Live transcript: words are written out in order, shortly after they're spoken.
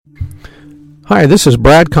Hi, this is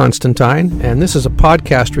Brad Constantine, and this is a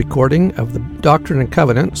podcast recording of the Doctrine and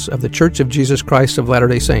Covenants of the Church of Jesus Christ of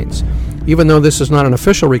Latter-day Saints. Even though this is not an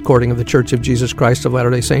official recording of the Church of Jesus Christ of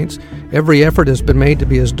Latter-day Saints, every effort has been made to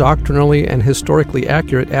be as doctrinally and historically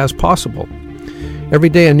accurate as possible. Every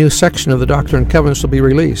day a new section of the Doctrine and Covenants will be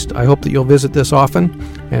released. I hope that you'll visit this often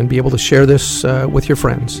and be able to share this with your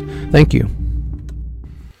friends. Thank you.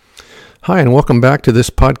 Hi, and welcome back to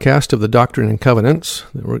this podcast of the Doctrine and Covenants.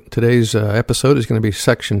 Today's episode is going to be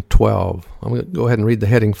section 12. I'm going to go ahead and read the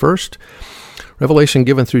heading first. Revelation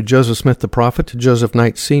given through Joseph Smith the prophet to Joseph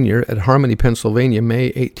Knight Sr. at Harmony, Pennsylvania, May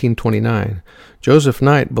 1829. Joseph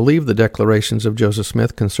Knight believed the declarations of Joseph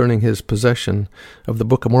Smith concerning his possession of the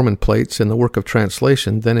Book of Mormon plates and the work of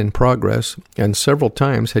translation then in progress, and several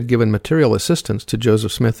times had given material assistance to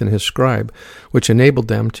Joseph Smith and his scribe, which enabled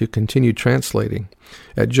them to continue translating.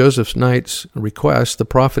 At Joseph Knight's request, the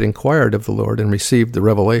prophet inquired of the Lord and received the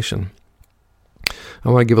revelation. I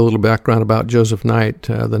want to give a little background about Joseph Knight.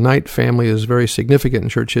 The Knight family is very significant in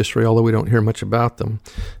church history, although we don't hear much about them.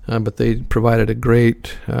 But they provided a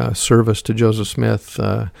great service to Joseph Smith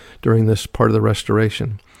during this part of the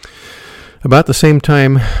restoration. About the same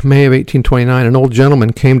time, May of 1829, an old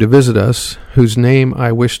gentleman came to visit us, whose name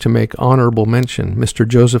I wish to make honorable mention, Mr.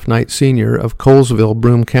 Joseph Knight Sr. of Colesville,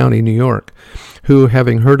 Broome County, New York, who,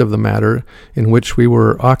 having heard of the matter in which we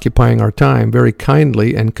were occupying our time, very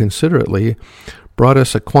kindly and considerately brought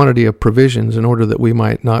us a quantity of provisions in order that we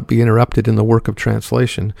might not be interrupted in the work of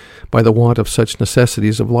translation by the want of such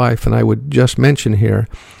necessities of life. And I would just mention here,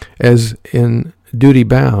 as in duty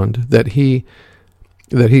bound, that he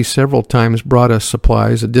several times brought us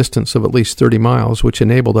supplies a distance of at least 30 miles, which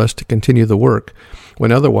enabled us to continue the work,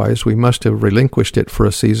 when otherwise we must have relinquished it for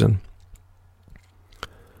a season.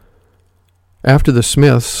 After the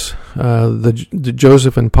Smiths, the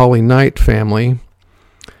Joseph and Polly Knight family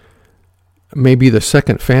may be the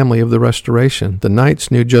second family of the Restoration. The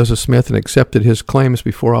Knights knew Joseph Smith and accepted his claims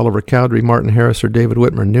before Oliver Cowdery, Martin Harris, or David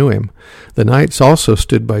Whitmer knew him. The Knights also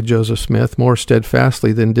stood by Joseph Smith more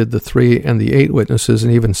steadfastly than did the 3 and the 8 witnesses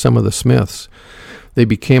and even some of the Smiths. They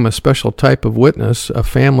became a special type of witness, a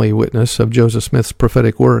family witness of Joseph Smith's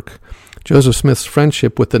prophetic work. Joseph Smith's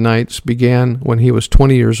friendship with the Knights began when he was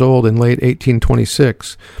 20 years old in late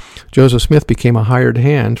 1826. Joseph Smith became a hired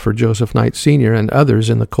hand for Joseph Knight Sr. and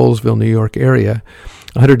others in the Colesville, New York area,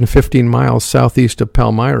 115 miles southeast of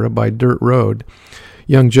Palmyra by dirt road.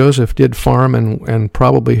 Young Joseph did farm and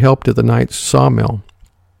probably helped at the Knights' sawmill.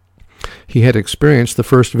 He had experienced the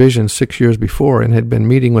first vision 6 years before and had been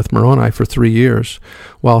meeting with Moroni for 3 years.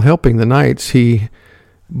 While helping the Knights, he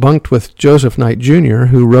bunked with Joseph Knight Jr.,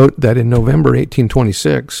 who wrote that in November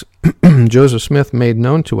 1826, Joseph Smith made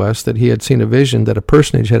known to us that he had seen a vision that a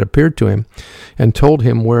personage had appeared to him and told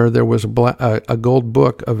him where there was a gold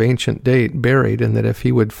book of ancient date buried, and that if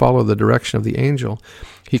he would follow the direction of the angel,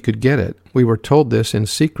 he could get it. We were told this in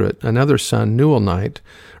secret. Another son, Newell Knight,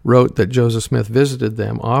 wrote that Joseph Smith visited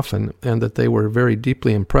them often and that they were very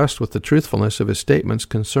deeply impressed with the truthfulness of his statements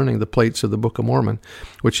concerning the plates of the Book of Mormon,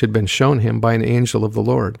 which had been shown him by an angel of the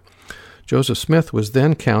Lord. Joseph Smith was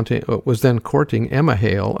then courting Emma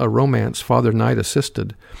Hale, a romance Father Knight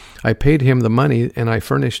assisted. I paid him the money, and I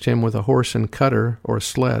furnished him with a horse and cutter, or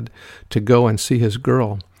sled, to go and see his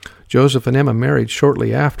girl. Joseph and Emma married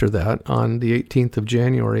shortly after that, on the 18th of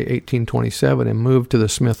January, 1827, and moved to the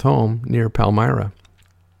Smith home near Palmyra.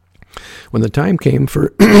 When the time came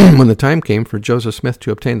for Joseph Smith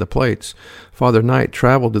to obtain the plates, Father Knight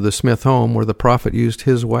traveled to the Smith home, where the prophet used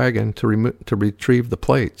his wagon to retrieve the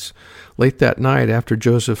plates. Late that night, after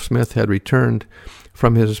Joseph Smith had returned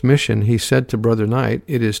from his mission, he said to Brother Knight,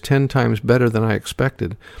 "It is 10 times better than I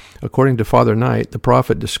expected." According to Father Knight, the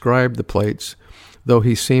prophet described the plates, though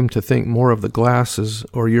he seemed to think more of the glasses,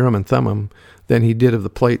 or Urim and Thummim, than he did of the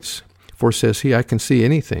plates. For, says he, I can see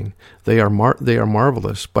anything. They are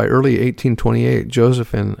marvelous. By early 1828,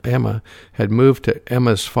 Joseph and Emma had moved to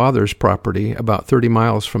Emma's father's property about 30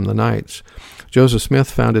 miles from the Knights. Joseph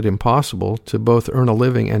Smith found it impossible to both earn a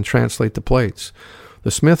living and translate the plates.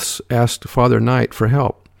 The Smiths asked Father Knight for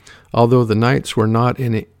help. Although the Knights were not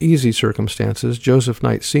in easy circumstances, Joseph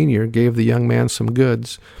Knight Sr. gave the young man some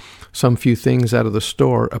goods, some few things out of the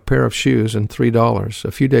store, a pair of shoes, and $3.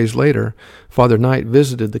 A few days later, Father Knight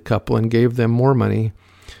visited the couple and gave them more money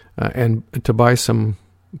and to buy some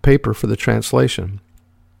paper for the translation.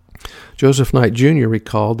 Joseph Knight Jr.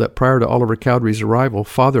 recalled that prior to Oliver Cowdery's arrival,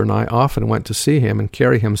 Father and I often went to see him and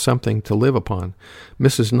carry him something to live upon.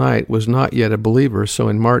 Mrs. Knight was not yet a believer, so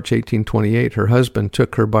in March 1828 her husband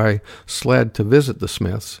took her by sled to visit the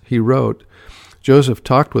Smiths. He wrote, Joseph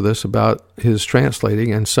talked with us about his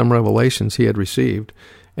translating and some revelations he had received,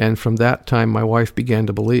 and from that time my wife began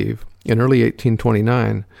to believe. In early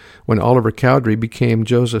 1829, when Oliver Cowdery became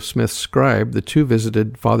Joseph Smith's scribe, the two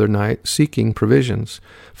visited Father Knight seeking provisions.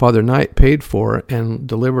 Father Knight paid for and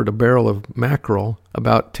delivered a barrel of mackerel,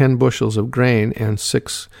 about 10 bushels of grain, and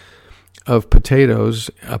 6 of potatoes,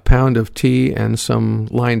 a pound of tea, and some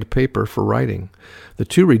lined paper for writing. The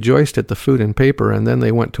two rejoiced at the food and paper, and then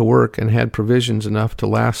they went to work and had provisions enough to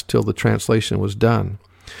last till the translation was done.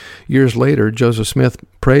 Years later, Joseph Smith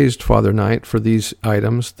praised Father Knight for these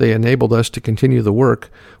items. They enabled us to continue the work,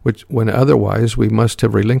 which, when otherwise we must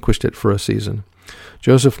have relinquished it for a season.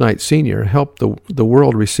 Joseph Knight Sr. helped the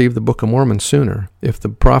world receive the Book of Mormon sooner. If the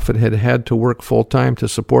prophet had had to work full-time to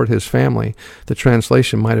support his family, the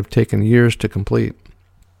translation might have taken years to complete.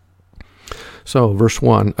 So, verse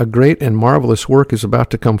 1, a great and marvelous work is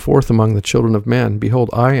about to come forth among the children of men.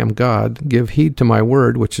 Behold, I am God. Give heed to my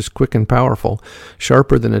word, which is quick and powerful,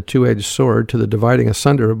 sharper than a two-edged sword, to the dividing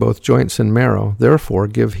asunder of both joints and marrow. Therefore,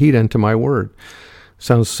 give heed unto my word.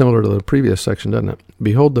 Sounds similar to the previous section, doesn't it?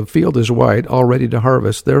 Behold, the field is white, all ready to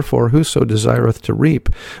harvest. Therefore, whoso desireth to reap,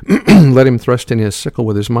 let him thrust in his sickle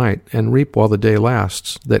with his might, and reap while the day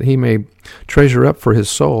lasts, that he may treasure up for his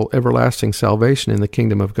soul everlasting salvation in the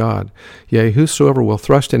kingdom of God. Yea, whosoever will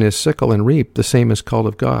thrust in his sickle and reap, the same is called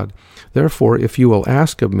of God. Therefore, if you will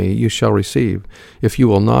ask of me, you shall receive. If you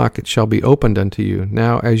will knock, it shall be opened unto you.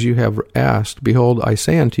 Now, as you have asked, behold, I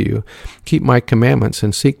say unto you, keep my commandments,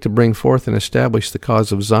 and seek to bring forth and establish the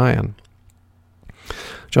cause of Zion.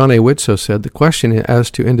 John A. Widtsoe said, the question as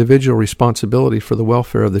to individual responsibility for the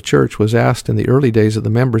welfare of the church was asked in the early days of the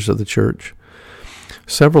members of the church.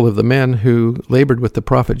 Several of the men who labored with the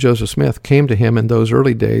prophet Joseph Smith came to him in those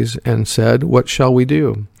early days and said, what shall we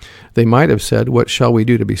do? They might have said, what shall we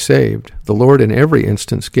do to be saved? The Lord in every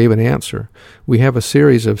instance gave an answer. We have a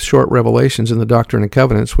series of short revelations in the Doctrine and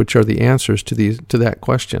Covenants which are the answers to that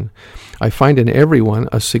question. I find in every one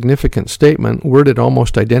a significant statement worded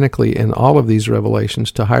almost identically in all of these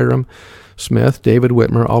revelations to Hiram Smith, David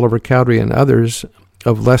Whitmer, Oliver Cowdery, and others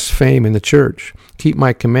of less fame in the church. Keep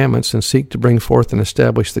my commandments and seek to bring forth and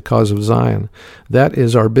establish the cause of Zion. That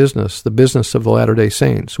is our business, the business of the Latter-day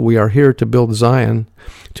Saints. We are here to build Zion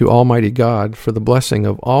to Almighty God for the blessing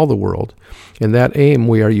of all the world. In that aim,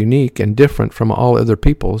 we are unique and different from all other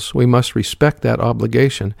peoples. We must respect that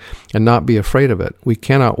obligation and not be afraid of it. We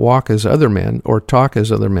cannot walk as other men, or talk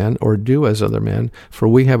as other men, or do as other men, for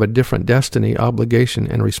we have a different destiny, obligation,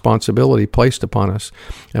 and responsibility placed upon us,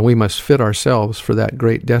 and we must fit ourselves for that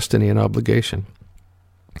great destiny and obligation.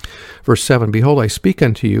 Verse 7, behold, I speak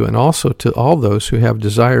unto you, and also to all those who have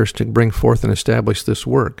desires to bring forth and establish this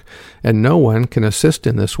work. And no one can assist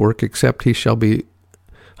in this work except he shall be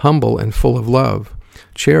humble and full of love.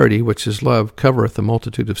 Charity, which is love, covereth a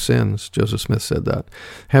multitude of sins. Joseph Smith said that.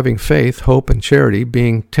 Having faith, hope, and charity,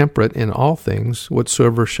 being temperate in all things,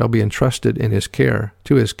 whatsoever shall be entrusted in his care,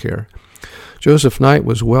 to his care. Joseph Knight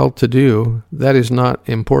was well-to-do. That is not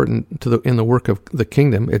important in the work of the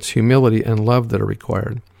kingdom. It's humility and love that are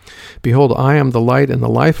required. Behold, I am the light and the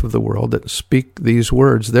life of the world that speak these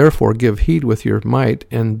words. Therefore give heed with your might,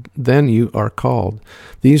 and then you are called.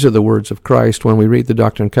 These are the words of Christ. When we read the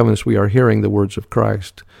Doctrine and Covenants, we are hearing the words of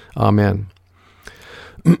Christ. Amen.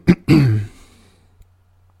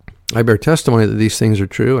 I bear testimony that these things are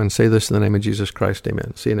true, and say this in the name of Jesus Christ.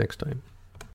 Amen. See you next time.